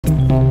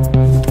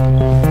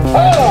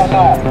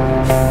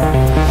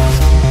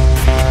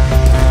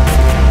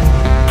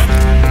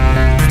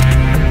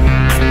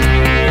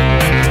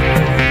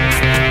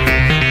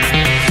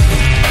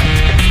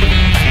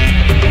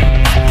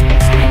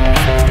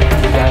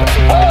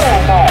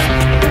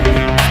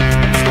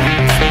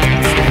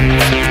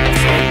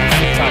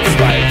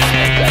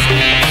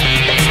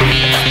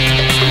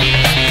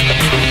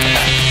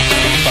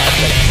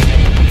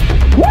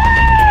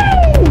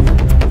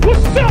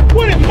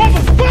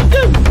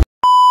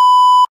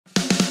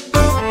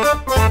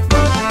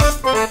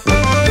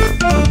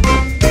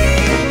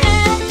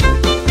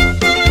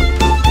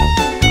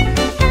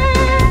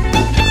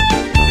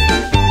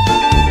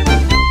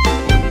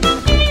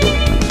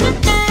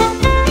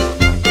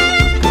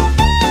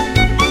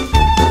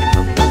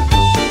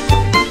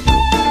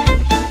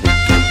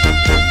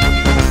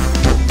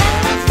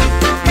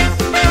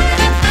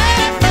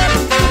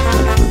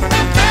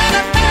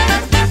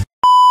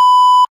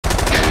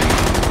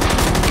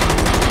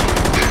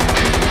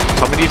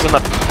Somebody's in the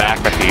back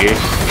of here.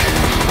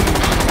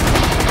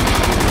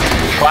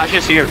 Flash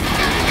is here.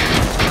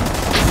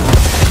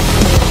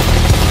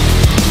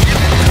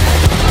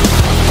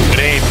 Good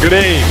aim, good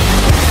aim.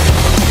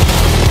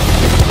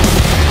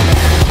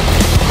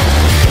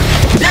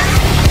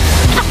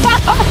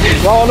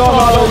 No.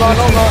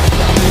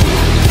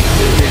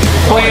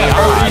 Wait,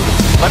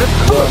 let it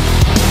go.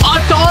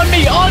 On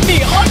me!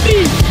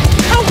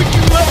 How would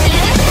you let me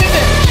exit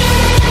it?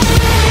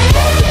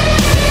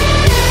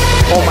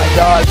 Oh my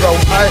god, bro.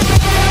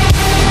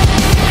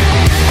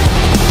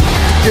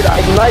 Dude, I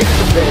knifed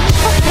the bitch.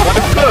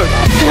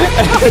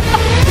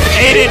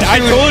 Aiden, I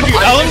told you,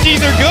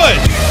 LMGs are good!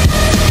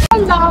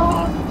 La.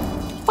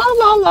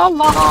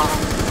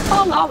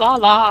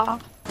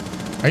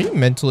 Are you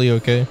mentally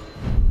okay?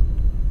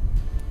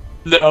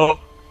 No.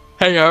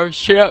 Hey, our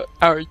chip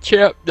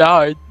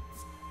died.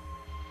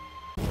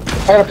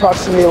 I got a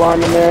proximity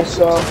alarm in there,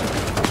 so.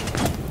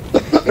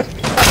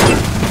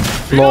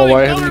 Lol,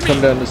 why haven't you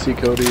come down to see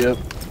Cody yet?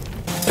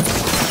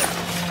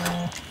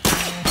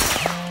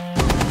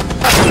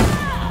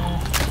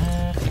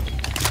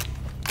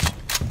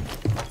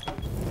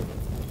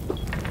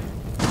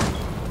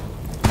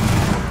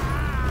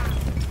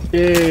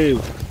 Yay!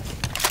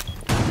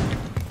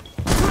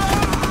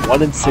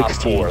 1 in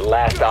 16.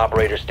 Last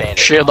operator standing.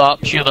 Shield up.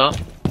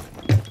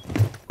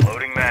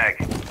 Loading mag.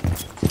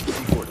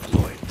 C4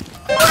 deployed.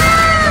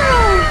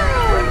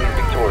 Friendly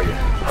victorious.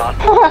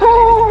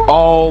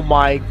 Oh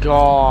my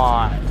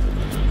god!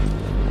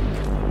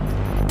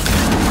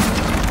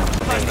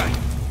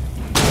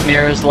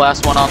 Mirror's the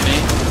last one on me.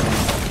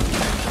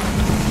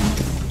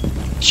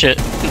 Shit.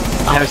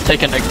 I was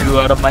taking the goo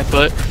out of my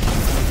foot.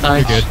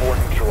 Nice. You're good.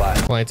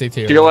 Plenty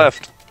too. To your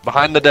left,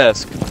 behind the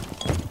desk.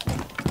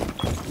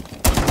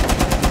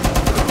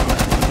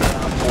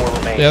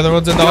 The other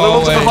one's in the The other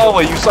one's in the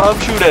hallway. hallway. You saw him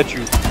shoot at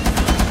you.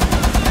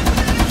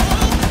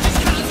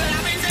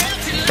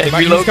 Hey, He's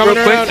reload coming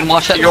real quick around. and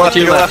watch that You're door left, to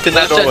your you're left. left in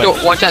that doorway.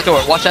 Watch that door.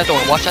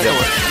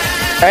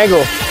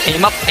 Angle.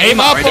 Aim up Aim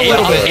up a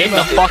little bit. Aim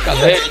the fuck up.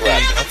 There you go.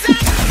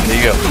 There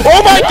you go.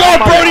 Oh my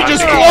god, Brody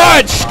just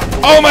clutched!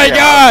 Oh my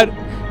god!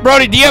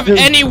 Brody, do you have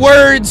any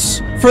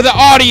words for the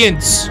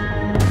audience?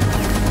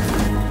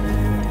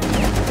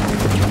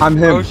 I'm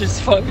him. Bro,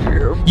 just fuck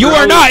her. You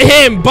are not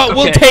him, but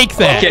we'll take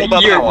that. Okay,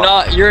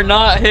 you're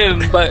not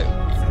him, but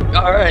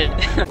alright.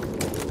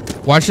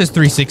 Watch this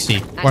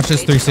 360. Watch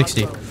this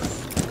 360.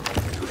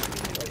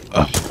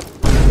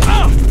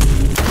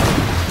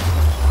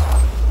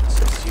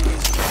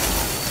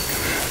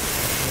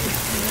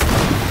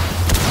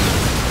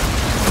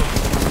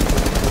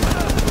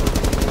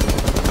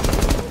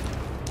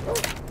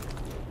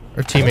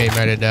 Our teammate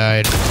might have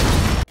died.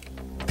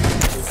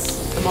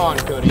 Come on,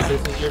 Cody.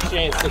 This is your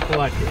chance to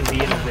collect and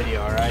be in a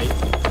video, alright?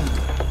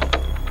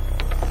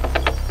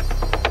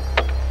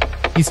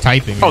 He's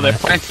typing. Oh, they're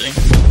planting.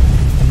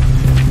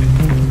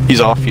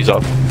 He's off.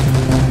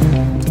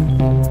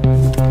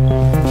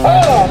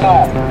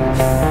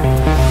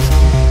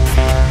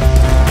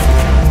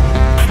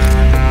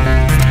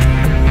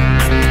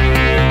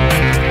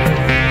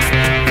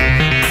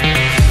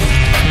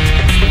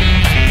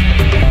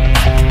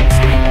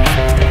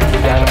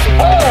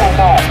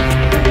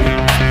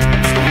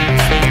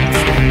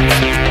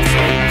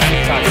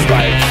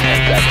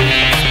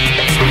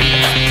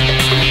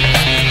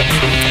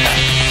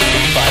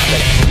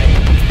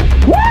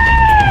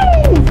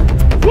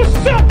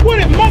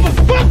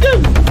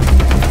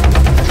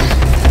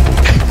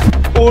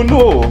 Oh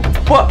no!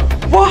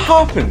 What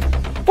happened?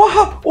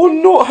 Oh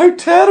no! How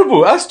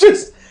terrible! That's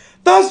just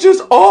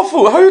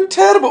awful! How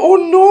terrible! Oh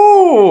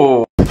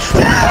no!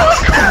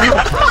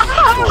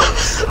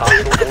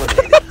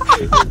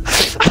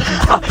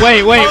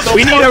 Wait,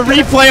 we need a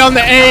replay on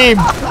the aim!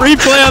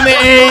 Replay on the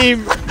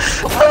aim!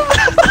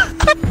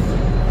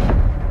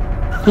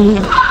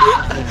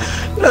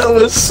 That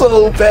was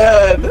so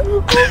bad!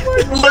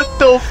 What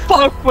the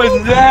fuck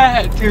was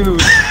that,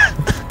 dude?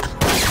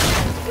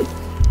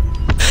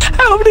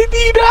 How did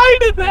he die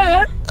to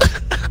that?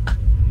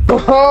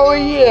 Oh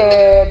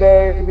yeah,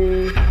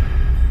 baby.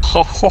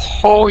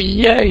 Oh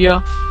yeah,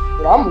 yeah.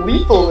 But I'm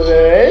lethal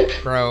today.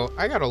 Bro,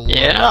 I got a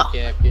Yeah.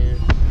 gap in.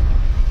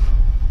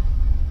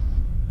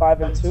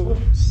 5 and 2.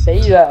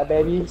 Say that,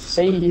 baby.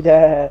 Say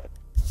that.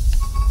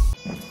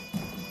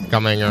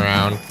 Coming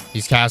around.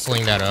 He's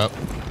castling that up.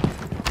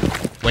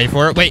 Wait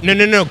for it. Wait,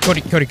 no.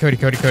 Cody.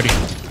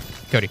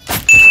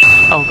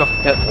 Oh god.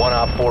 Yeah. 1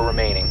 op 4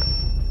 remaining.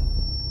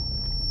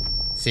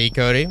 See,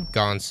 Cody?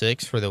 Gone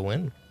 6 for the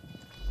win.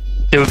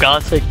 Dude,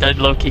 God's sake, dead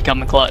low key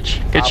coming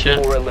clutch. Good Op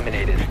shit. 4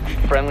 eliminated.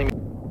 Friendly.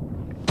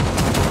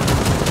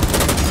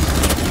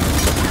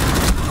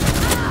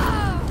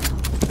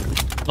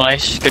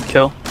 Nice, good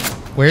kill.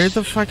 Where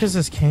the fuck is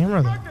this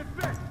camera, though?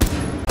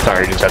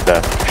 Sorry, just had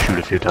to shoot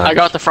a few times. I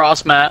got the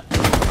frost mat.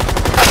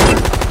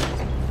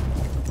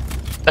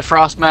 The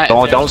frost mat.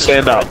 Don't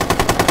stand up.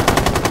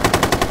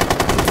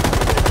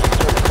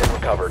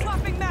 Recovered.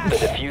 The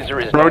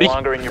diffuser is Brody, no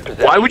longer in your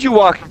possession. why would you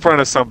walk in front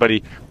of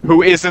somebody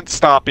who isn't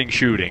stopping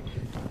shooting?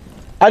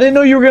 I didn't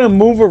know you were gonna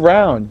move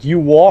around. You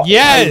walked.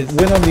 Yes! I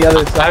went on the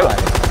other side.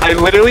 I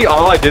literally,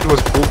 all I did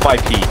was move my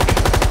peak.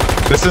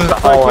 This is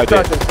all I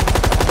did.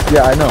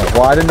 Yeah, I know.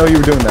 Well, I didn't know you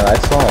were doing that. I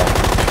saw.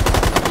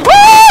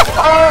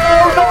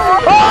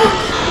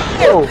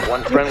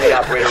 One friendly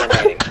operator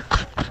remaining.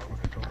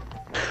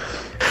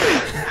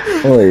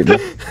 Wait.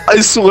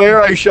 I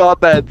swear I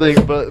shot that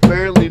thing, but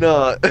apparently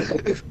not.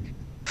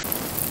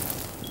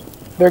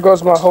 There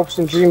goes my hopes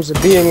and dreams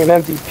of being an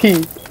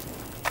MVP.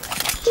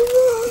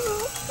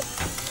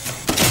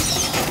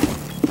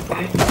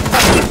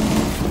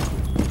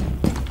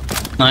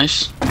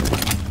 Nice.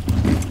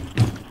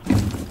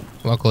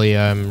 Luckily,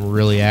 I'm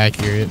really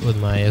accurate with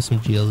my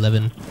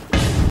SMG-11.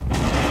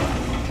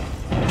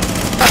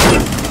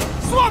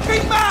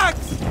 Swapping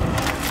mags!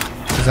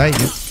 Is that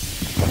you?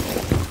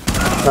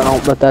 No,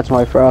 but that's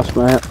my frost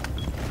mat.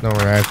 Don't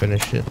worry, I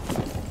finished it.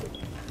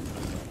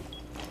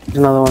 There's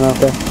another one out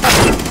there.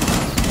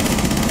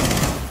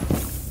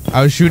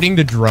 I was shooting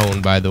the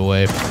drone, by the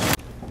way.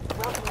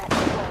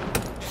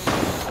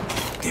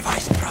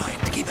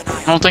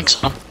 I don't think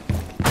so.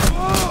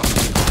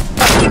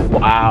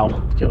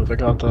 Wow. Yo, I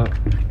got that.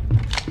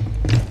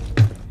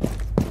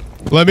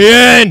 Let me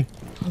in!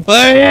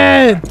 Let me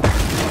in!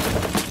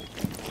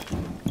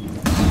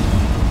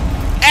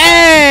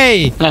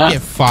 Hey!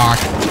 Get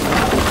fucked.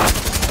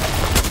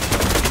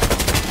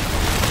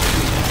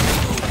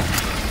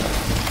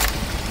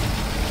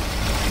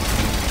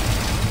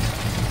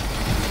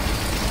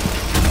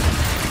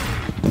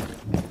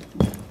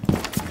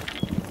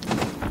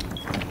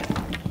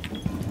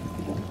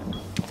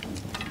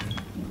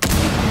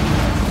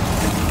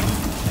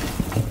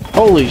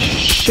 Holy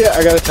shit,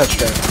 I got a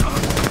touchdown.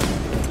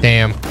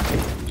 Damn.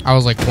 I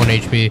was like 1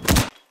 HP.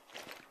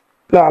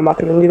 No, I'm not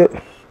gonna need it.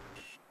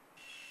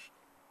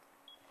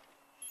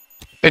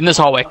 In this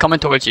hallway, coming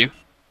towards you.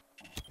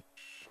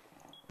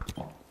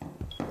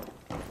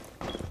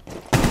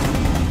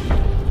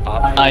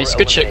 Nice,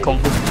 good shit, Cole.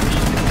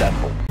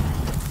 Successful.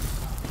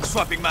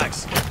 Swapping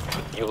mags.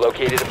 You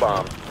located a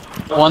bomb.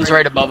 One's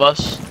right above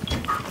us.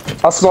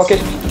 I'll smoke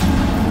it.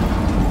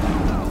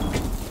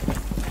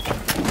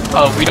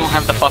 Oh, we don't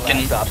have the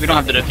fucking. We don't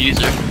have the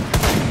diffuser.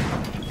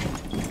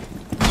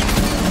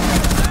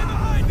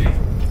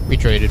 We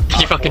traded.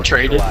 He fucking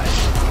traded.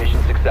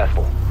 Mission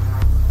successful.